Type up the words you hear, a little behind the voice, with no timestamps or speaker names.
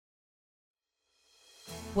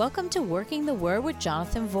Welcome to Working the Word with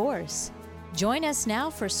Jonathan Vorse. Join us now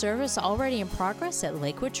for service already in progress at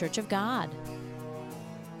Lakewood Church of God.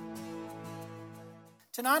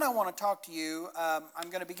 Tonight I want to talk to you, I'm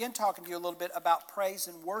going to begin talking to you a little bit about praise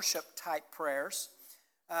and worship type prayers.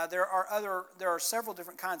 There are several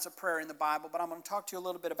different kinds of prayer in the Bible, but I'm going to talk to you a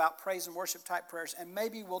little bit about praise and worship type prayers, and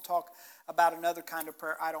maybe we'll talk about another kind of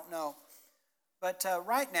prayer, I don't know. But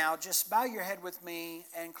right now, just bow your head with me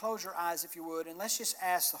and close your eyes if you would, and let's just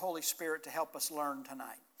ask the Holy Spirit to help us learn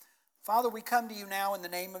tonight. Father, we come to you now in the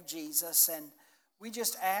name of Jesus, and we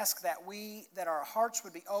just ask that our hearts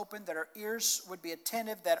would be open, that our ears would be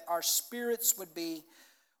attentive, that our spirits would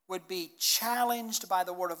be challenged by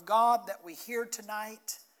the Word of God that we hear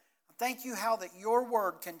tonight. Thank you how that your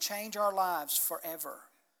Word can change our lives forever.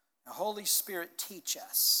 Now, Holy Spirit, teach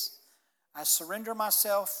us. I surrender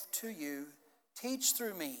myself to you. Teach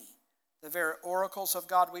through me the very oracles of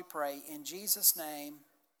God, we pray. In Jesus' name,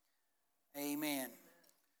 amen.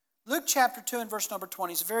 Luke chapter 2 and verse number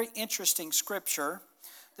 20 is a very interesting scripture.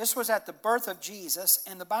 This was at the birth of Jesus,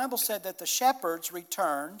 and the Bible said that the shepherds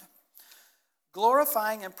returned,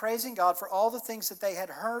 glorifying and praising God for all the things that they had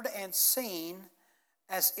heard and seen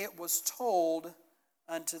as it was told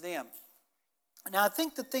unto them. Now, I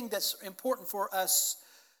think the thing that's important for us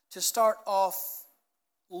to start off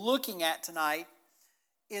looking at tonight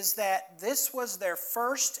is that this was their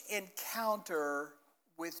first encounter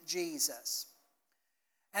with Jesus.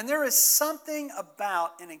 And there is something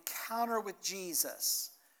about an encounter with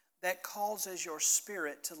Jesus that causes your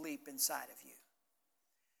spirit to leap inside of you.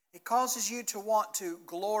 It causes you to want to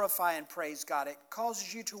glorify and praise God. It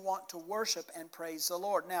causes you to want to worship and praise the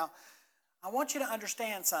Lord. Now, I want you to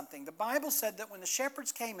understand something. The Bible said that when the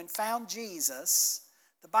shepherds came and found Jesus,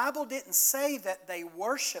 the Bible didn't say that they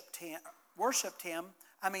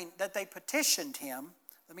that they petitioned him.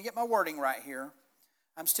 Let me get my wording right here.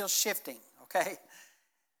 I'm still shifting, okay?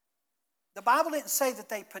 The Bible didn't say that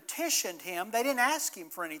they petitioned him. They didn't ask him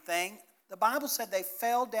for anything. The Bible said they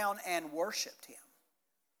fell down and worshiped him.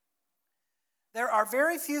 There are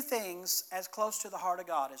very few things as close to the heart of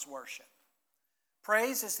God as worship.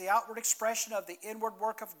 Praise is the outward expression of the inward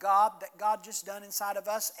work of God that God just done inside of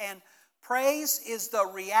us, and praise is the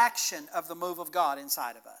reaction of the move of God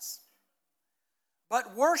inside of us.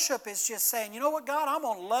 But worship is just saying, you know what, God, I'm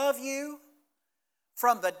going to love you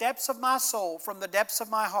from the depths of my soul, from the depths of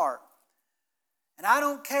my heart. And I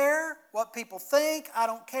don't care what people think. I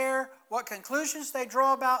don't care what conclusions they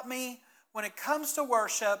draw about me. When it comes to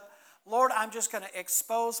worship, Lord, I'm just going to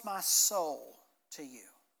expose my soul to you.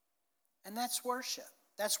 And that's worship.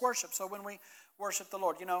 That's worship. So when we worship the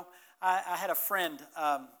Lord, I had a friend,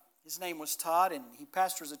 his name was Todd, and he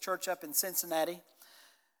pastors a church up in Cincinnati.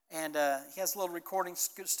 And he has a little recording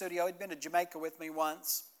studio. He'd been to Jamaica with me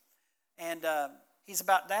once. And he's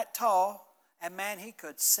about that tall. And man, he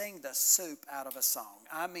could sing the soup out of a song.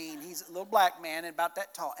 I mean, he's a little black man and about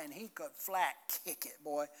that tall. And he could flat kick it,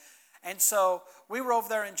 boy. And so we were over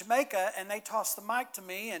there in Jamaica, and they tossed the mic to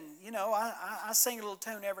me. And, I sing a little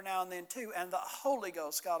tune every now and then too. And the Holy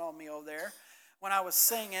Ghost got on me over there when I was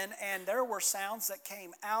singing, and there were sounds that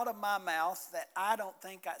came out of my mouth that I don't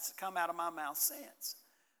think that's come out of my mouth since.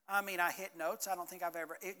 I mean, I hit notes. I don't think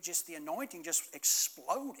the anointing just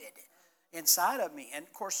exploded inside of me. And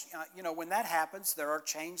of course, when that happens, there are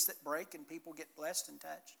chains that break and people get blessed and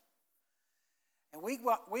touched. And we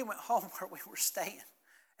went home where we were staying.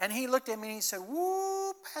 And he looked at me and he said,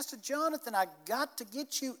 "Woo, Pastor Jonathan, I got to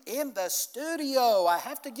get you in the studio. I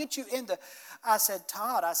have to get you in the..." I said,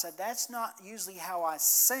 "Todd," "that's not usually how I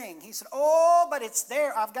sing." He said, "Oh, but it's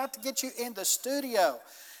there. I've got to get you in the studio."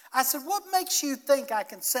 I said, "What makes you think I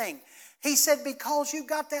can sing?" He said, "Because you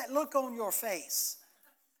got that look on your face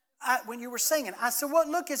when you were singing." I said, "What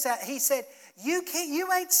look is that?" He said,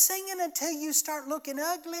 You ain't singing until you start looking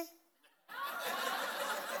ugly."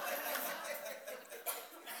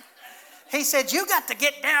 He said, "You got to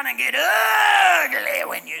get down and get ugly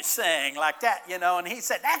when you sing like that, And he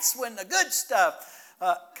said, "That's when the good stuff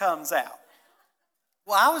comes out."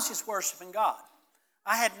 Well, I was just worshiping God.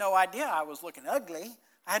 I had no idea I was looking ugly.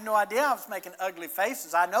 I had no idea I was making ugly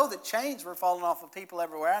faces. I know that chains were falling off of people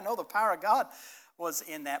everywhere. I know the power of God was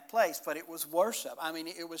in that place, but it was worship. I mean,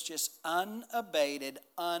 it was just unabated,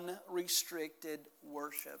 unrestricted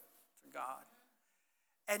worship to God.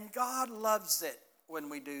 And God loves it when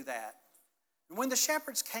we do that. When the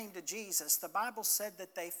shepherds came to Jesus, the Bible said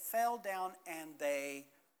that they fell down and they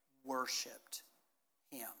worshiped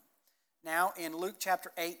him. Now, in Luke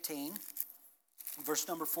chapter 18, verse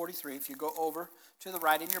number 43, if you go over to the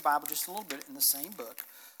right in your Bible just a little bit in the same book,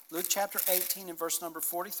 Luke chapter 18 and verse number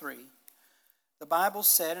 43, the Bible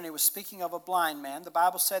said, and it was speaking of a blind man, the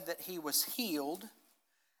Bible said that he was healed,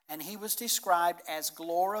 and he was described as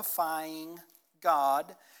glorifying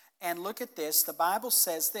God. And look at this, the Bible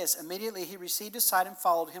says this, immediately he received his sight and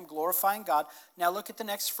followed him, glorifying God. Now look at the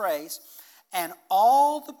next phrase. And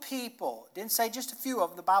all the people, didn't say just a few of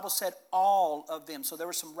them, the Bible said all of them. So there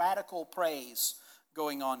was some radical praise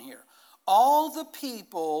going on here. All the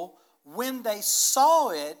people, when they saw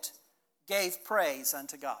it, gave praise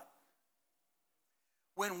unto God.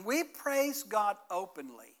 When we praise God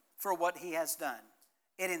openly for what he has done,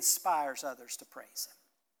 it inspires others to praise him.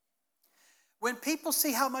 When people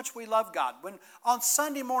see how much we love God, when on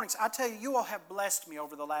Sunday mornings, I tell you, you all have blessed me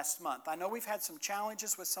over the last month. I know we've had some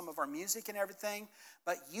challenges with some of our music and everything,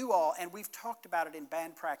 but you all, and we've talked about it in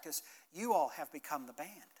band practice, you all have become the band.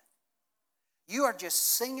 You are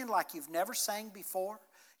just singing like you've never sang before.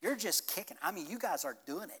 You're just kicking. I mean, you guys are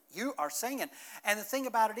doing it. You are singing. And the thing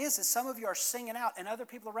about it is some of you are singing out, and other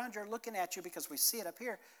people around you are looking at you because we see it up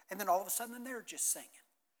here, and then all of a sudden they're just singing.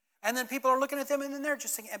 And then people are looking at them, and then they're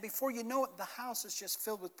just singing. And before you know it, the house is just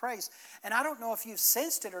filled with praise. And I don't know if you've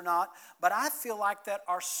sensed it or not, but I feel like that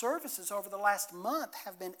our services over the last month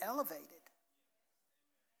have been elevated.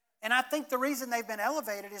 And I think the reason they've been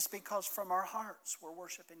elevated is because from our hearts we're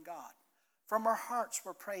worshiping God. From our hearts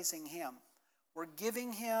we're praising him. We're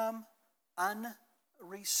giving him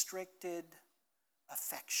unrestricted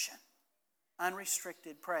affection,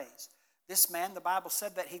 unrestricted praise. This man, the Bible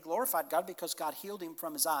said that he glorified God because God healed him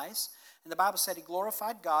from his eyes. And the Bible said he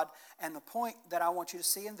glorified God. And the point that I want you to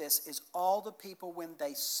see in this is all the people, when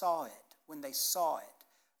they saw it,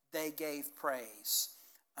 they gave praise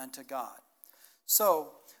unto God.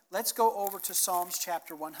 So let's go over to Psalms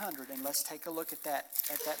chapter 100 and let's take a look at that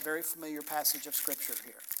very familiar passage of Scripture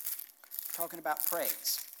here. Talking about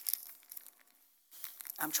praise.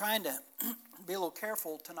 I'm trying to be a little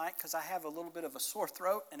careful tonight because I have a little bit of a sore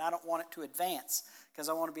throat and I don't want it to advance because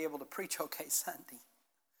I want to be able to preach okay Sunday.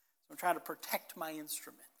 So I'm trying to protect my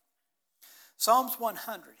instrument. Psalms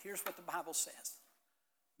 100, here's what the Bible says.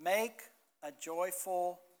 Make a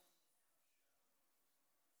joyful,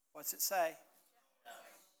 what's it say?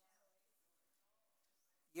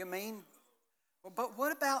 You mean, well, but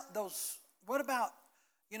what about those,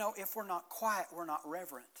 if we're not quiet, we're not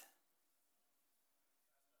reverent.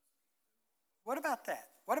 What about that?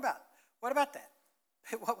 What about that?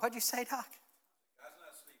 What'd you say, Doc?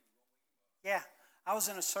 Yeah, I was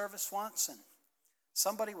in a service once and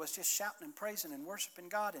somebody was just shouting and praising and worshiping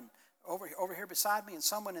God, and over here beside me, and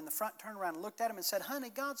someone in the front turned around and looked at him and said,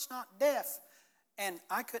 "Honey, God's not deaf." And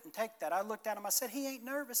I couldn't take that. I looked at him, I said, "He ain't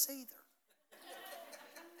nervous either."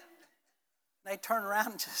 They turned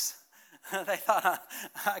around and just, they thought,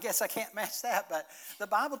 I guess I can't match that. But the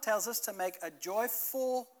Bible tells us to make a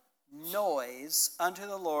joyful noise unto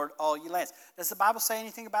the Lord, all ye lands. Does the Bible say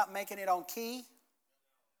anything about making it on key?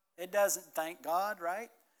 It doesn't, thank God, right?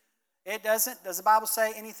 It doesn't. Does the Bible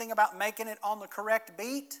say anything about making it on the correct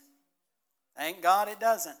beat? Thank God it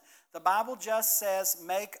doesn't. The Bible just says,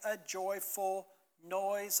 make a joyful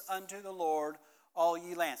noise unto the Lord, all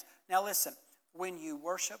ye lands. Now listen, when you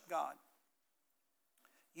worship God,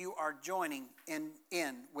 you are joining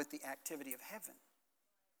in with the activity of heaven.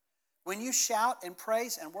 When you shout and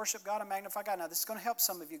praise and worship God and magnify God, now this is going to help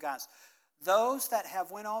some of you guys. Those that have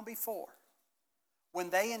went on before, when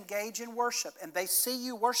they engage in worship and they see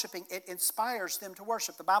you worshiping, it inspires them to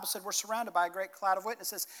worship. The Bible said we're surrounded by a great cloud of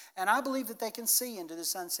witnesses, and I believe that they can see into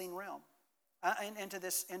this unseen realm, into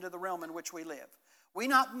the realm in which we live. We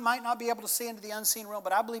might not be able to see into the unseen realm,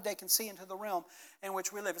 but I believe they can see into the realm in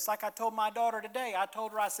which we live. It's like I told my daughter today. I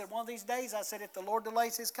told her, I said, one of these days, I said, if the Lord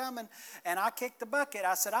delays his coming and I kick the bucket,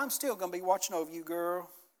 I said, I'm still going to be watching over you, girl.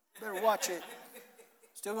 Better watch it.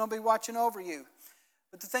 Still going to be watching over you.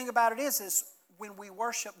 But the thing about it is when we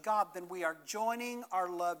worship God, then we are joining our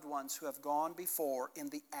loved ones who have gone before in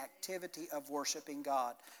the activity of worshiping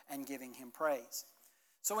God and giving him praise.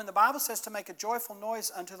 So when the Bible says to make a joyful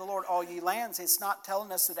noise unto the Lord, all ye lands, it's not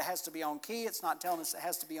telling us that it has to be on key. It's not telling us it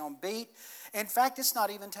has to be on beat. In fact, it's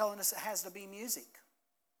not even telling us it has to be music.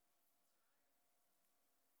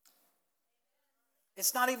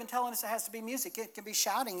 It's not even telling us it has to be music. It can be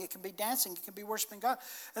shouting. It can be dancing. It can be worshiping God.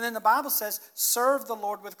 And then the Bible says, serve the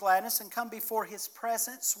Lord with gladness and come before his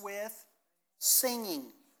presence with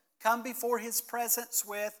singing. Come before his presence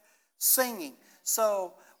with singing.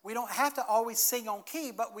 So we don't have to always sing on key,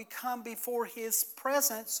 but we come before his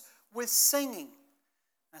presence with singing.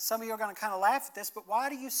 Now, some of you are going to kind of laugh at this, but why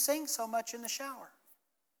do you sing so much in the shower?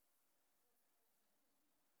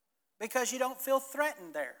 Because you don't feel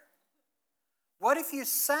threatened there. What if you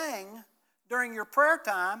sang during your prayer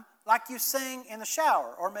time like you sing in the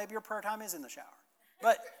shower, or maybe your prayer time is in the shower.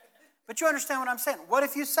 But you understand what I'm saying. What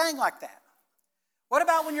if you sang like that? What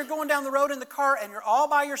about when you're going down the road in the car and you're all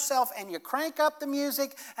by yourself and you crank up the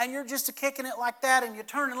music and you're just kicking it like that, and you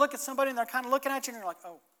turn and look at somebody and they're kind of looking at you and you're like,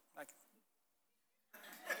 oh.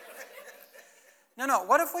 No.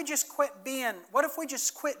 What if we just quit being,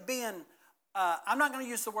 I'm not going to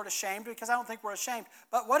use the word ashamed because I don't think we're ashamed,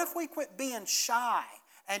 but what if we quit being shy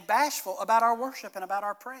and bashful about our worship and about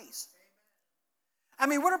our praise? I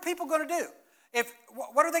mean, what are people going to do?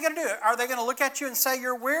 What are they going to do? Are they going to look at you and say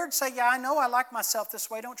you're weird? Say, yeah, I know I like myself this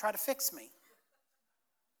way. Don't try to fix me.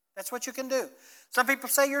 That's what you can do. Some people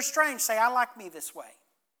say you're strange. Say, I like me this way.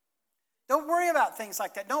 Don't worry about things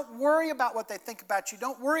like that. Don't worry about what they think about you.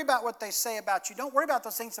 Don't worry about what they say about you. Don't worry about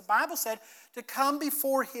those things. The Bible said to come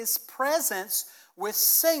before His presence with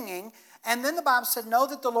singing. And then the Bible said, know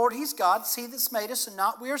that the Lord, He's God. It's He that's made us and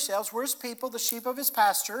not we ourselves. We're His people, the sheep of His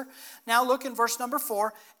pasture. Now look in verse number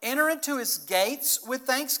 4. Enter into His gates with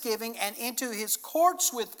thanksgiving and into His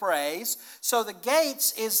courts with praise. So the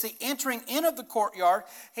gates is the entering in of the courtyard.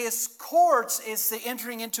 His courts is the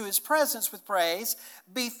entering into His presence with praise.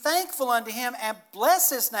 Be thankful unto Him and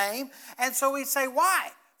bless His name. And so we say, why?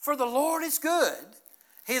 For the Lord is good.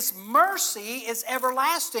 His mercy is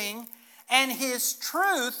everlasting. And His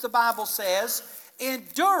truth, the Bible says,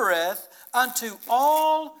 endureth unto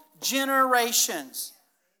all generations.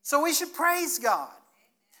 So we should praise God.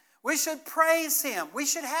 We should praise Him. We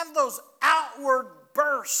should have those outward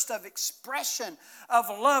bursts of expression of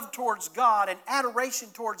love towards God and adoration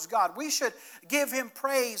towards God. We should give Him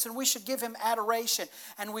praise and we should give Him adoration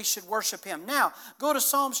and we should worship Him. Now, go to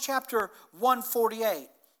Psalms chapter 148.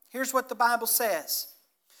 Here's what the Bible says.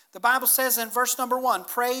 The Bible says in verse number 1,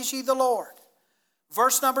 praise ye the Lord.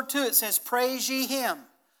 Verse number 2, it says, praise ye Him.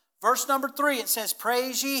 Verse number 3, it says,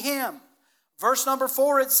 praise ye Him. Verse number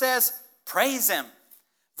 4, it says, praise Him.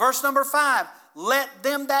 Verse number 5, let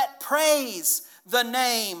them that praise the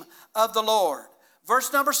name of the Lord.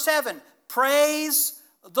 Verse number 7, praise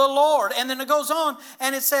the Lord. And then it goes on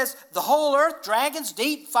and it says, the whole earth, dragons,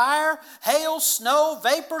 deep, fire, hail, snow,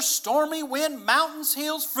 vapor, stormy wind, mountains,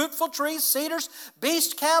 hills, fruitful trees, cedars,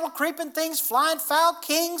 beast, cattle, creeping things, flying fowl,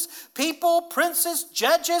 kings, people, princes,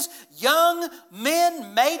 judges, young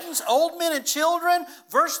men, maidens, old men and children.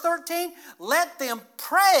 Verse 13, let them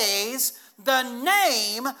praise the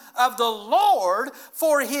name of the Lord,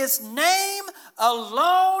 for His name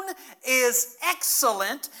alone is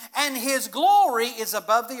excellent, and His glory is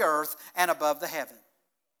above the earth and above the heaven.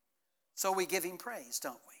 So we give Him praise,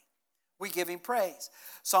 don't we? We give Him praise.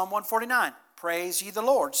 Psalm 149, praise ye the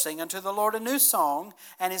Lord. Sing unto the Lord a new song,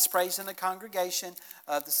 and His praise in the congregation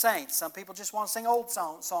of the saints. Some people just want to sing old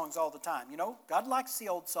songs all the time. You know, God likes the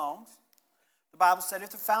old songs. The Bible said,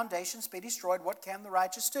 if the foundations be destroyed, what can the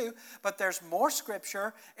righteous do? But there's more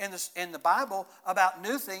scripture in the Bible about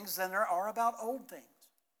new things than there are about old things.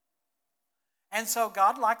 And so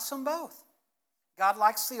God likes them both. God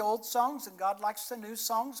likes the old songs and God likes the new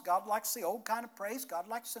songs. God likes the old kind of praise. God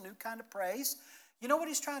likes the new kind of praise. You know what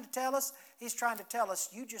He's trying to tell us? He's trying to tell us,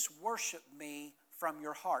 you just worship me from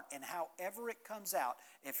your heart. And however it comes out,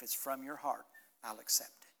 if it's from your heart, I'll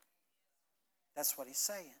accept it. That's what He's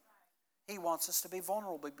saying. He wants us to be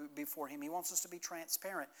vulnerable before Him. He wants us to be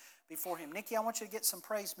transparent before Him. Nikki, I want you to get some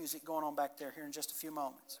praise music going on back there here in just a few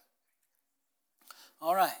moments.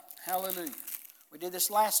 All right. Hallelujah. We did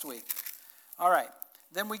this last week. All right.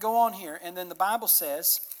 Then we go on here, and then the Bible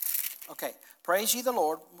says, okay, praise ye the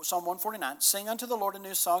Lord, Psalm 149. Sing unto the Lord a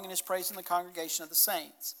new song, and His praise in the congregation of the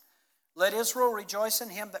saints. Let Israel rejoice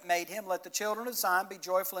in Him that made him. Let the children of Zion be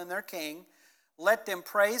joyful in their King. Let them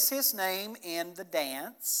praise His name in the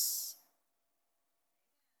dance.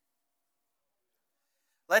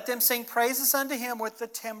 Let them sing praises unto Him with the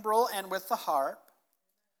timbrel and with the harp.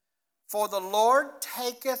 For the Lord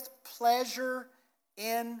taketh pleasure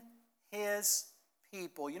in His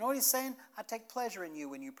people. You know what He's saying? I take pleasure in you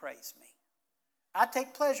when you praise me. I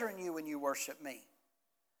take pleasure in you when you worship me.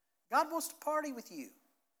 God wants to party with you.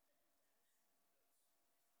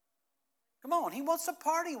 Come on, He wants to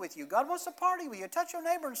party with you. God wants to party with you. Touch your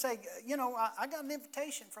neighbor and say, you know, I got an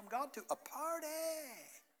invitation from God to a party.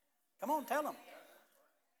 Come on, tell him.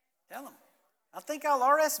 Tell them. I think I'll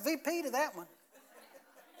RSVP to that one.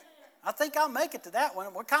 I think I'll make it to that one.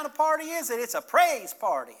 What kind of party is it? It's a praise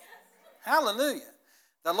party. Hallelujah.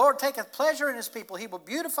 The Lord taketh pleasure in His people. He will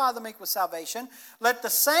beautify the meek with salvation. Let the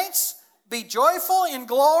saints be joyful in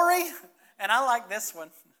glory. And I like this one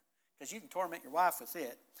because you can torment your wife with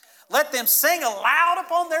it. Let them sing aloud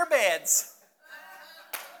upon their beds.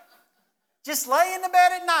 Just lay in the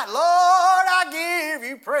bed at night. Lord, I give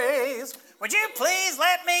you praise. Would you please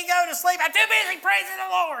let me go to sleep? I'm too busy praising the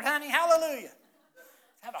Lord, honey. Hallelujah.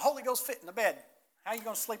 Have the Holy Ghost fit in the bed. How are you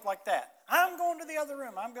going to sleep like that? I'm going to the other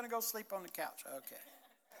room. I'm going to go sleep on the couch. Okay.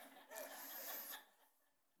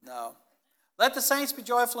 No. Let the saints be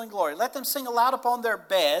joyful in glory. Let them sing aloud upon their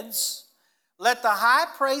beds. Let the high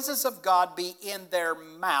praises of God be in their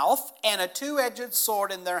mouth and a two-edged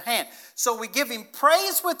sword in their hand. So we give him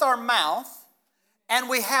praise with our mouth, and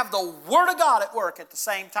we have the Word of God at work at the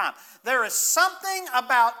same time. There is something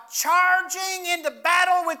about charging into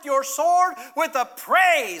battle with your sword with a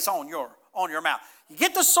praise on your mouth. You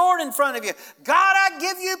get the sword in front of you. God, I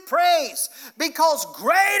give you praise because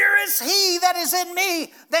greater is he that is in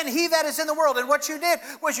me than he that is in the world. And what you did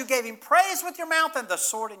was you gave him praise with your mouth and the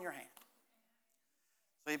sword in your hand.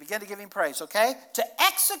 So you begin to give him praise, okay? To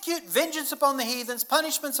execute vengeance upon the heathens,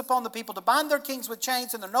 punishments upon the people, to bind their kings with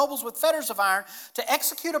chains and their nobles with fetters of iron, to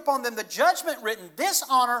execute upon them the judgment written. This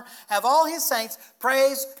honor have all his saints.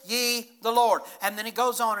 Praise ye the Lord. And then he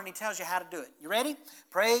goes on and he tells you how to do it. You ready?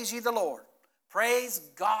 Praise ye the Lord. Praise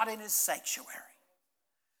God in his sanctuary.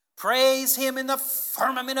 Praise him in the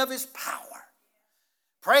firmament of his power.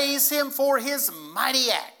 Praise him for his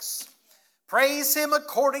mighty acts. Praise him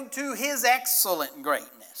according to his excellent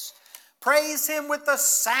greatness. Praise him with the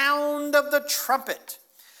sound of the trumpet.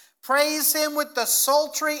 Praise him with the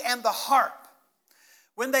psaltery and the harp.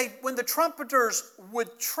 When the trumpeters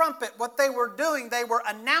would trumpet, what they were doing, they were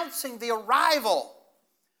announcing the arrival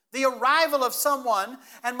of someone,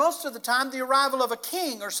 and most of the time the arrival of a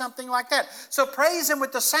king or something like that. So praise him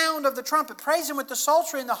with the sound of the trumpet. Praise him with the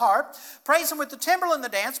psaltery and the harp. Praise him with the timbrel and the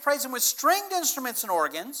dance. Praise him with stringed instruments and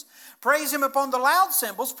organs. Praise him upon the loud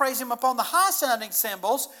cymbals. Praise him upon the high-sounding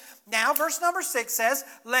cymbals. Now, verse number 6 says,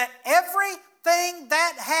 let everything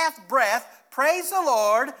that hath breath praise the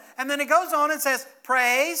Lord. And then it goes on and says,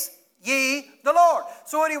 praise ye the Lord.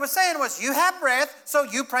 So what he was saying was, you have breath, so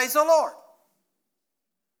you praise the Lord.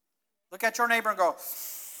 Look at your neighbor and go,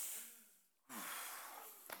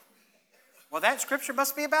 well, that scripture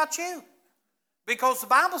must be about you. Because the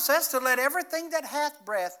Bible says to let everything that hath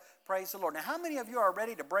breath praise the Lord. Now, how many of you are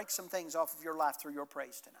ready to break some things off of your life through your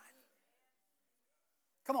praise tonight?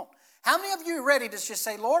 Come on. How many of you are ready to just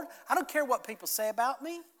say, Lord, I don't care what people say about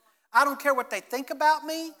me. I don't care what they think about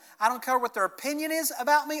me. I don't care what their opinion is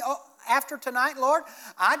about me. After tonight, Lord,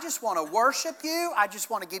 I just want to worship you. I just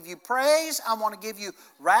want to give you praise. I want to give you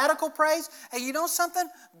radical praise. And you know something?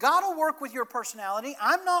 God will work with your personality.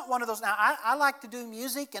 I'm not one of those. Now, I like to do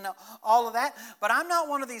music and all of that, but I'm not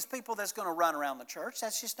one of these people that's going to run around the church.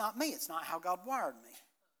 That's just not me. It's not how God wired me.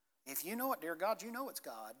 If you know it, dear God, you know it's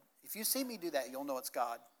God. If you see me do that, you'll know it's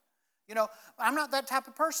God. You know, I'm not that type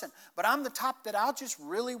of person, but I'm the type that I'll just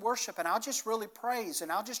really worship and I'll just really praise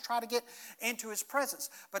and I'll just try to get into his presence.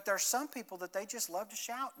 But there's some people that they just love to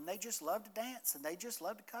shout and they just love to dance and they just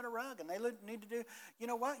love to cut a rug and they need to do, you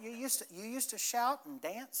know what, you used to shout and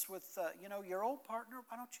dance with, your old partner.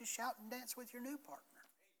 Why don't you shout and dance with your new partner?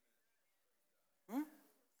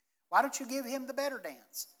 Why don't you give him the better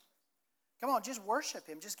dance? Come on, just worship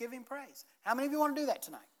him. Just give him praise. How many of you want to do that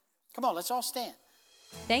tonight? Come on, let's all stand.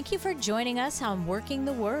 Thank you for joining us on Working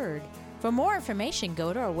the Word. For more information,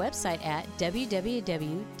 go to our website at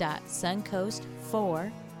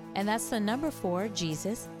www.suncoast4, and that's the number 4,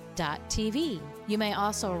 Jesus.tv. You may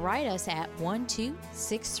also write us at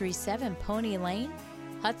 12637 Pony Lane,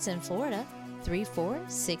 Hudson, Florida,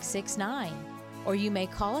 34669. Or you may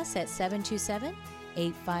call us at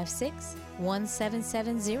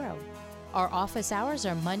 727-856-1770. Our office hours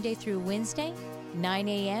are Monday through Wednesday, 9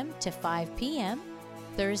 a.m. to 5 p.m.,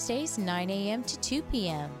 Thursdays, 9 a.m. to 2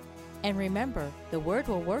 p.m. And remember, the Word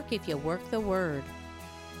will work if you work the Word.